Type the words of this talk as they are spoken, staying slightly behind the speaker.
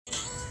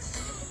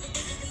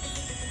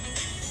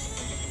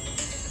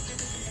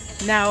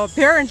Now,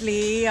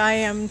 apparently, I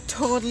am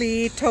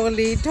totally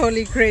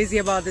crazy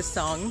about this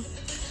song.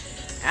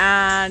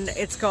 And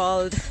it's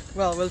called,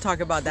 well, we'll talk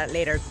about that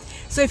later.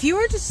 So, if you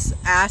were to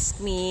ask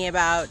me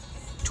about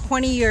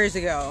 20 years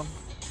ago,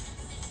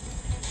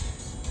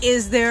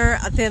 is there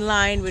a thin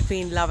line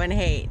between love and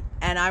hate?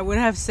 And I would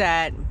have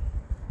said,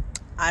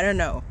 I don't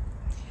know.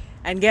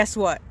 And guess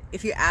what?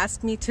 If you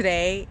ask me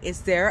today,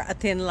 is there a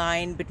thin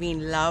line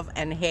between love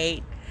and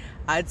hate?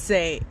 I'd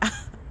say,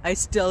 I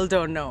still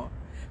don't know.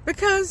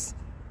 Because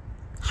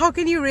how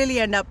can you really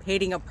end up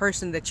hating a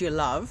person that you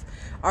love?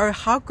 Or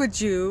how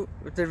could you,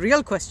 the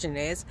real question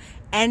is,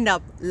 end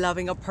up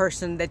loving a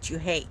person that you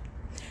hate?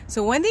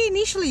 So when they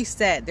initially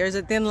said there's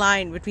a thin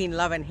line between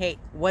love and hate,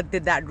 what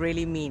did that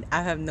really mean?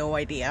 I have no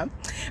idea.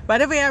 By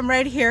the way, I'm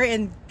right here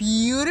in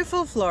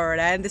beautiful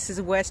Florida, and this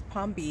is West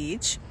Palm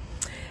Beach.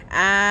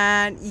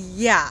 And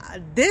yeah,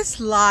 this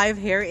live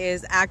here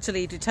is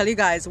actually to tell you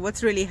guys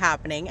what's really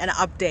happening, an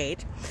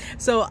update.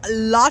 So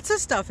lots of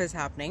stuff is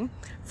happening.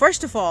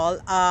 First of all,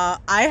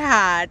 I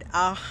had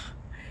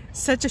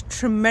such a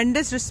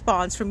tremendous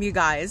response from you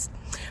guys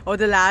over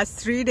the last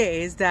 3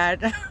 days that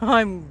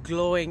I'm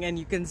glowing, and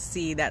you can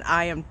see that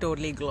I am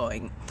totally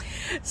glowing.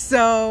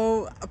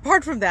 So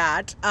apart from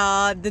that,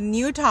 the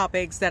new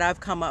topics that I've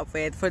come up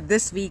with for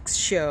this week's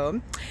show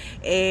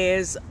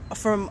is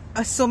from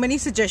so many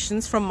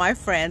suggestions from my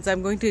friends.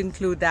 I'm going to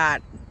include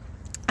that.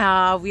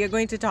 We are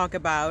going to talk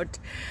about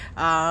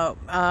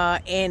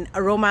in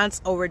a romance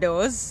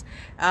overdose.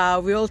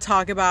 We'll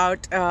talk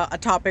about a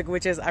topic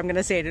which is, I'm going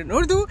to say it in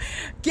Urdu,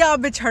 kya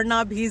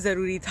bichharna bhi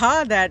zaruri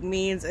tha? That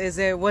means,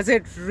 was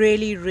it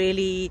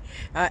really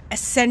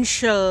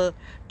essential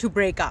to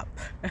break up?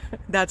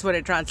 That's what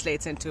it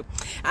translates into.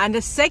 And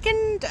the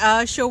second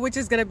show, which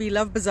is going to be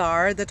Love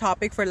Bazaar, the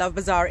topic for Love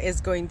Bazaar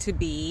is going to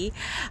be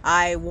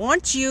I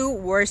want you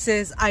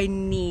versus I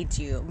need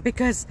you.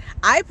 Because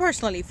I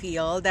personally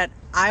feel that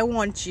I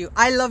want you,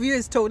 I love you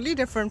is totally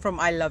different from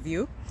I love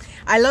you.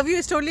 I love you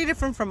is totally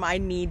different from I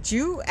need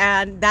you,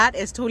 and that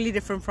is totally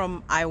different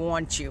from I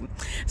want you.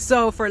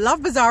 So for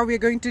Love Bazaar, we're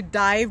going to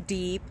dive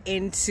deep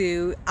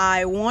into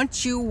I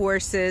want you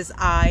versus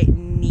I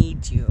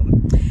need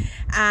you.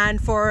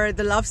 And for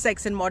the Love,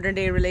 Sex, and Modern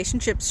Day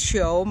Relationships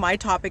show, my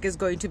topic is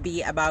going to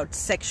be about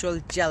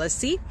sexual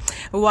jealousy.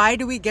 Why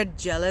do we get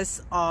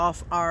jealous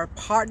of our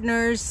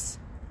partners,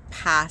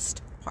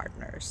 past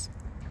partners?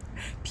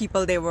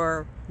 People they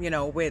were,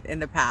 with in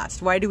the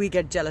past. Why do we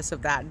get jealous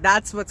of that?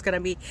 That's what's going to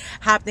be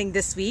happening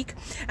this week.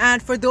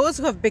 And for those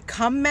who have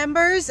become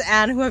members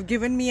and who have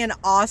given me an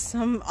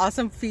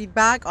awesome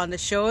feedback on the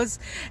shows,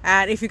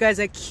 and if you guys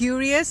are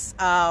curious,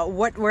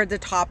 what were the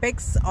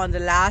topics on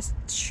the last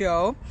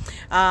show?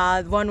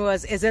 One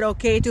was, is it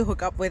okay to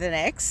hook up with an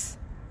ex?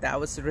 That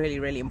was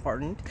really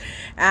important.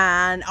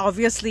 And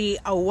obviously,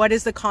 what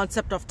is the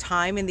concept of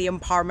time in the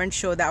empowerment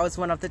show? That was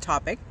one of the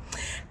topic.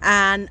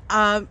 And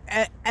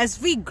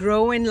as we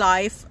grow in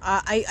life,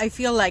 I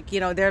feel like,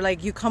 they're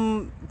like, you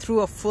come through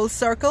a full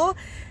circle,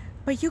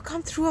 but you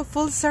come through a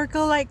full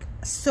circle like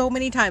so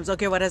many times.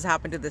 Okay, what has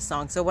happened to this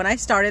song? So when I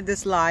started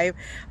this live,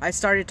 I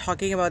started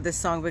talking about this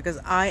song because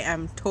I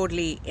am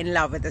totally in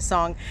love with the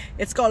song.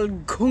 It's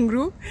called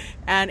Ghungru,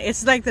 and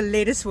it's like the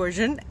latest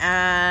version.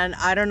 And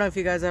I don't know if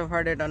you guys have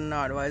heard it or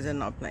not. Why is it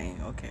not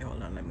playing? Okay,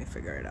 hold on, let me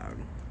figure it out.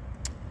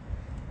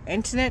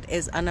 Internet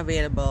is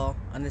unavailable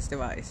on this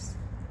device.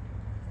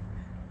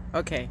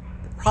 Okay,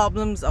 the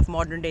problems of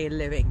modern day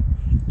living.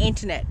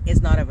 Internet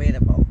is not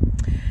available.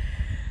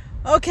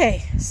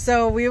 Okay,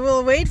 so we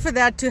will wait for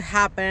that to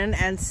happen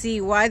and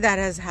see why that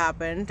has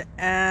happened.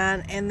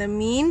 And in the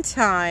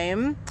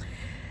meantime,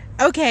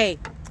 okay,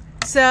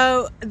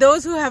 so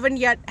those who haven't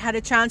yet had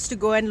a chance to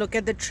go and look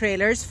at the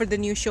trailers for the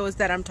new shows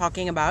that I'm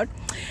talking about,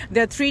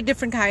 there are 3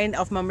 different kind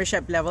of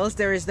membership levels.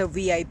 There is the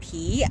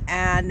VIP,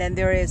 and then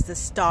there is the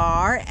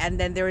Star, and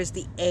then there is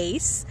the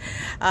Ace.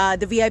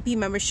 The VIP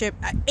membership,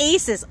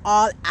 Ace is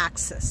all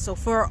access. So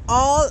for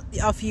all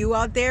of you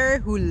out there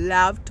who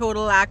love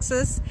total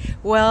access,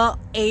 well,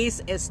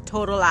 Ace is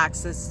total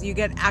access. You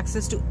get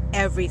access to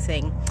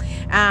everything,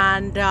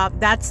 and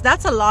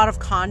that's a lot of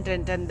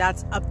content, and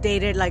that's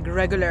updated like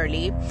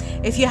regularly.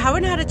 If you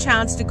haven't had a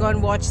chance to go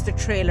and watch the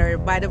trailer,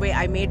 by the way,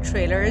 I made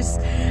trailers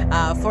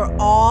for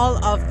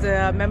all of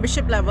the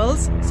membership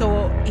levels.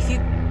 So if you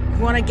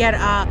want to get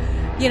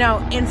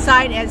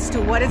insight as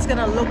to what it's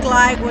gonna look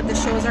like, what the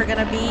shows are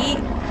gonna be,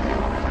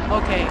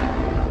 okay,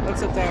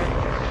 looks up there.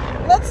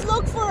 Let's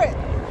look for it.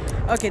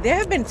 Okay, there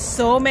have been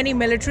so many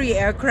military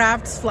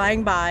aircrafts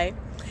flying by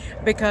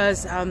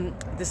because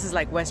this is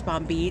like West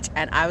Palm Beach,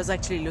 and I was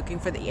actually looking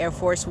for the Air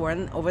Force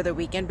One over the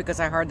weekend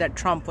because I heard that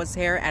Trump was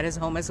here at his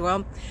home as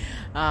well.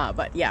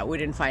 But yeah, we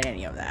didn't find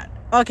any of that.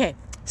 Okay,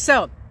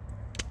 so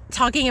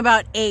talking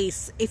about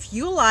Ace, if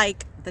you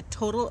like the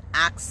total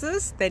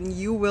access, then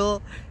you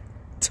will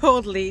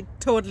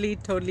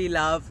totally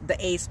love the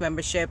ACE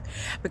membership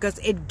because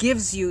it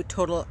gives you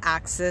total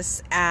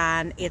access,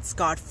 and it's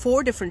got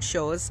 4 different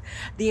shows: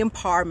 the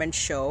Empowerment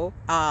Show,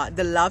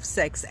 the Love,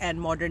 Sex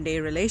and Modern Day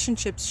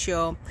Relationships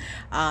Show,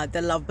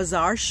 the Love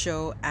Bazaar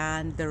Show,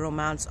 and the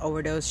Romance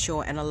Overdose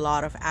Show, and a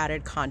lot of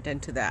added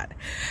content to that.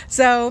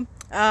 So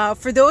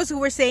for those who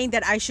were saying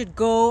that I should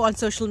go on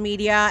social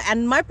media,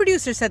 and my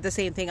producer said the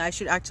same thing, I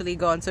should actually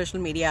go on social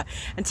media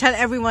and tell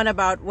everyone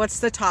about what's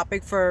the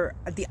topic for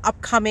the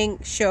upcoming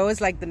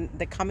shows, like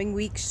the coming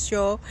week's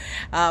show,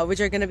 which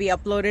are going to be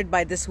uploaded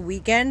by this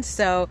weekend.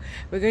 So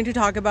we're going to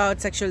talk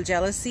about sexual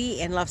jealousy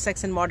in Love,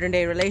 Sex and Modern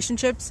Day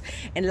Relationships.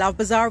 In Love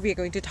Bazaar, we're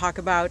going to talk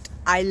about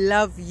I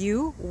love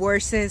you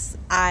versus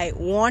I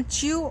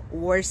want you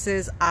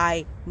versus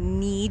I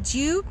need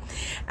you.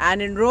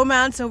 And in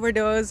Romance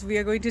Overdose, we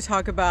are going to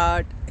talk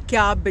about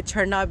kya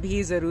bichharna bhi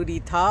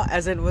zaruri tha,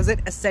 as in, was it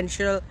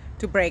essential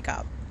to break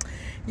up?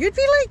 You'd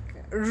be like,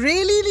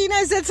 really, Lena,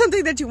 is that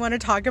something that you want to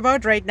talk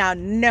about right now?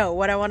 No,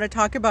 what I want to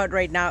talk about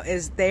right now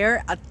is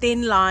there a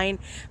thin line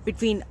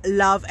between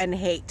love and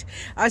hate.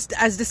 I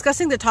was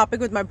discussing the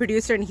topic with my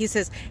producer, and he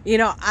says, you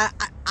know,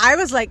 I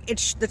was like,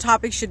 the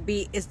topic should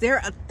be, is there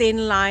a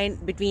thin line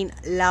between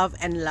love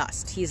and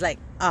lust? He's like,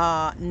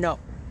 no.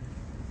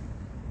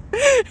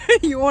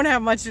 You won't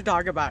have much to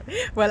talk about.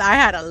 Well, I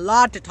had a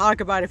lot to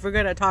talk about if we're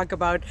going to talk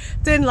about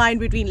thin line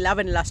between love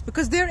and lust,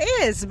 because there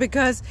is.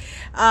 Because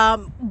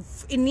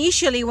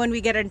initially when we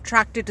get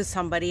attracted to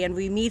somebody and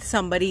we meet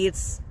somebody,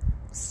 it's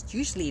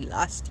usually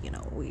lust, you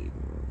know,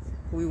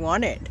 we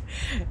want it.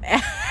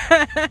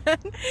 And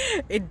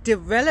it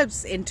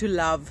develops into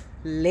love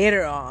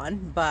later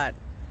on, but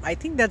I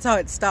think that's how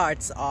it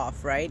starts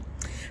off, right?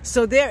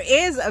 So there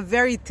is a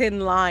very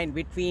thin line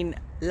between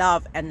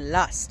love and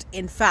lust.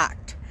 In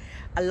fact,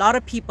 a lot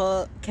of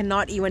people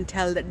cannot even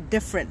tell the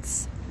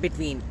difference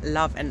between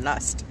love and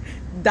lust.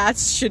 That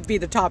should be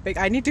the topic.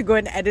 I need to go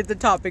and edit the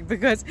topic,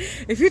 because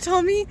if you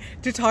tell me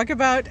to talk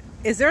about,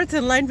 is there a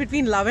thin line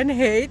between love and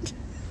hate?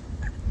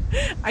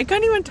 I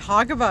can't even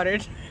talk about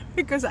it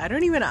because I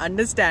don't even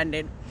understand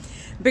it.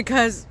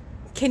 Because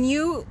can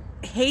you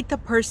hate the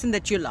person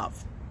that you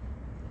love?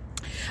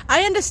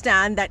 I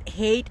understand that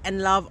hate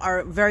and love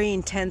are very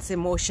intense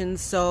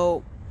emotions,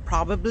 so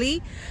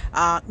probably,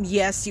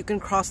 yes, you can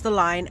cross the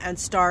line and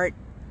start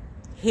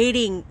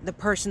hating the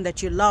person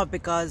that you love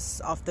because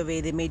of the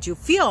way they made you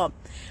feel.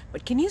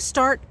 But can you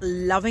start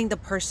loving the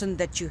person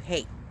that you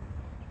hate?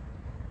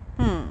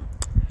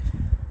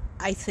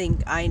 I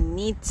think I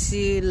need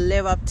to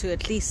live up to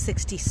at least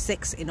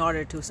 66 in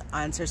order to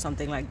answer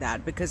something like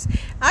that, because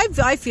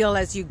I feel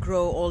as you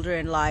grow older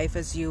in life,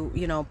 as you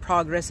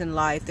progress in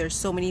life, there's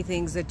so many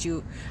things that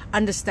you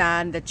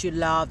understand, that you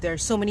love.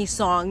 There's so many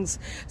songs,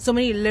 so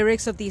many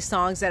lyrics of these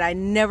songs that I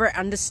never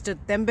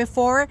understood them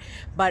before,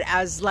 but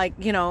as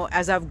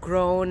as I've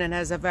grown and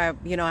as I've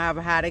have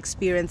had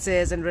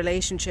experiences and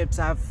relationships,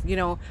 I've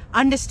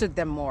understood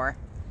them more.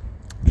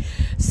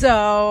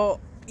 So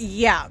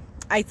yeah,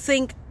 I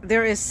think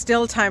there is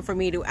still time for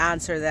me to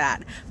answer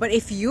that. But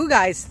if you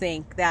guys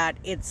think that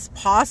it's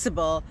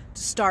possible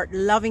to start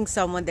loving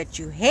someone that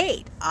you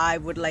hate, I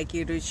would like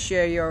you to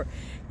share your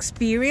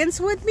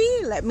experience with me.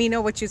 Let me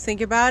know what you think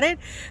about it.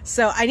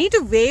 So I need to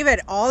wave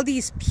at all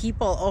these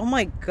people. Oh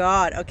my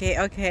God.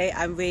 Okay.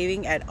 I'm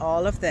waving at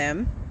all of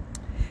them.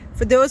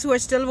 For those who are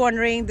still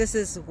wondering, this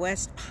is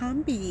West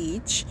Palm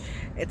Beach.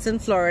 It's in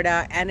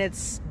Florida, and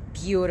it's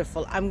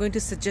beautiful. I'm going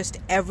to suggest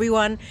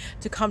everyone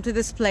to come to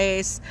this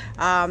place.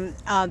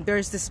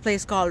 There's this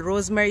place called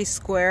Rosemary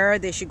Square.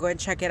 They should go and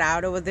check it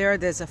out over there.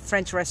 There's a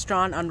French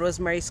restaurant on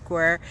Rosemary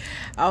Square.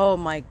 Oh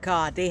my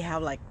God, they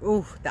have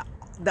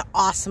the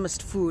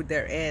awesomest food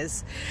there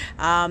is.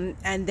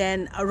 And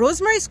then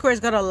Rosemary Square's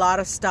got a lot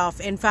of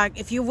stuff. In fact,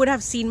 if you would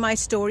have seen my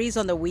stories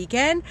on the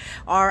weekend,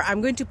 or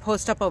I'm going to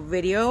post up a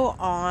video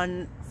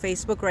on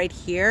Facebook right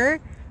here.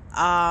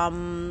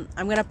 I'm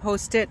going to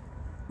post it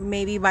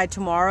maybe by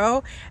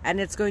tomorrow, and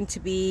it's going to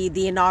be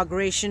the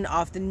inauguration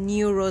of the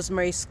new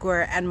Rosemary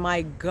Square, and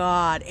my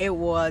God, it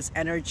was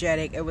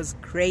energetic. It was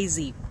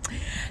crazy.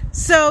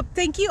 So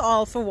thank you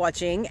all for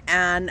watching,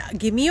 and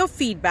give me your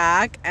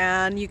feedback.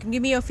 And you can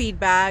give me your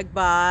feedback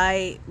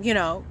by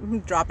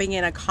dropping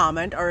in a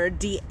comment or a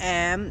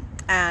DM,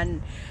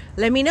 and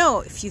let me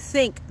know if you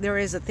think there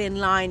is a thin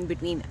line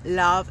between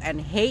love and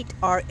hate,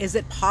 or is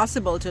it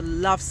possible to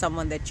love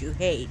someone that you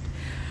hate.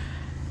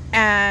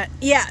 And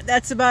yeah,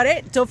 that's about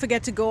it. Don't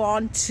forget to go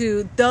on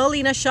to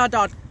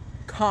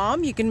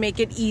theleenashah.com. You can make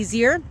it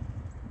easier,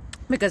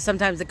 because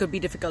sometimes it could be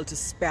difficult to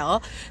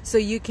spell. So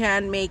you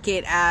can make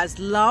it as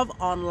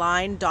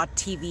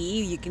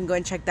loveonline.tv. You can go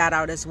and check that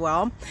out as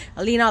well.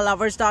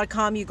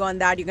 AlenaLovers.com. You go on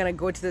that, you're going to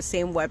go to the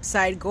same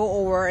website. Go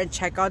over and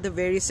check out the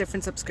various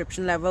different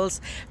subscription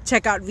levels.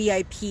 Check out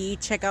VIP,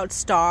 check out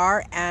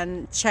Star,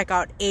 and check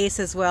out Ace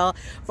as well.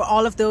 For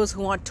all of those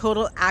who want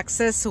total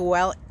access,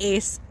 well,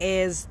 Ace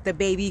is the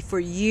baby for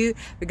you,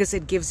 because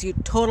it gives you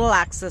total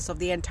access of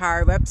the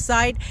entire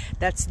website.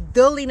 That's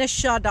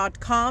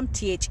theleenashah.com,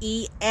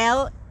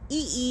 THEL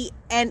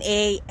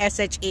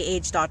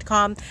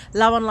LeeNashah.com,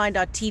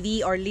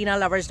 loveonline.tv, or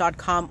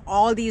LenaLovers.com.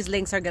 All these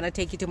links are going to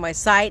take you to my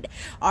site,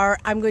 or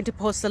I'm going to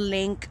post a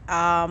link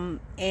in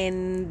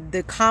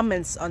the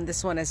comments on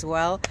this one as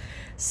well.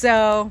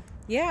 So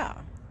yeah,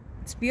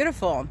 it's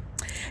beautiful.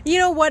 You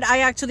know what I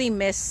actually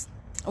miss?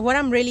 What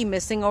I'm really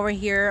missing over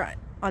here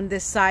on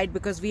this side,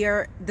 because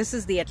this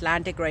is the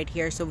Atlantic right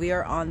here, so we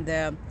are on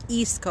the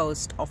east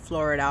coast of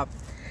Florida,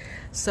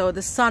 so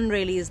the sun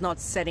really is not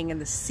setting in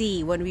the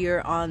sea. When we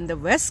were on the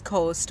west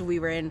coast, we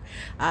were in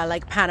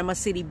like Panama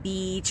City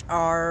Beach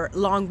or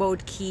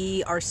Longboat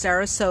Key or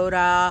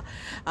Sarasota,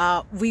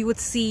 we would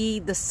see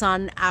the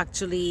sun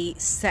actually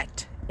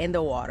set in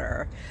the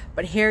water,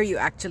 but here you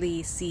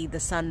actually see the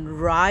sun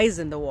rise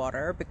in the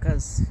water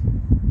because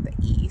the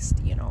east,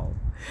 you know.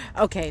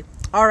 Okay,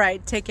 all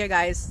right, take care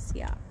guys.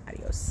 Yeah,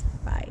 adios,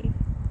 bye.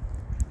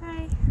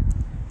 Bye.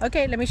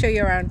 Okay, let me show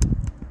you around.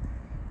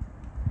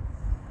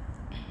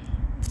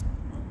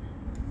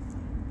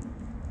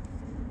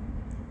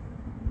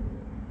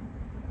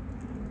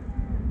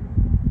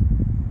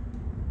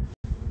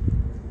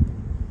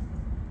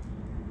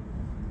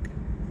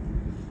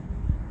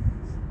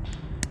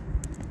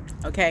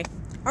 Okay,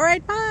 all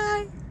right,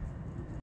 bye.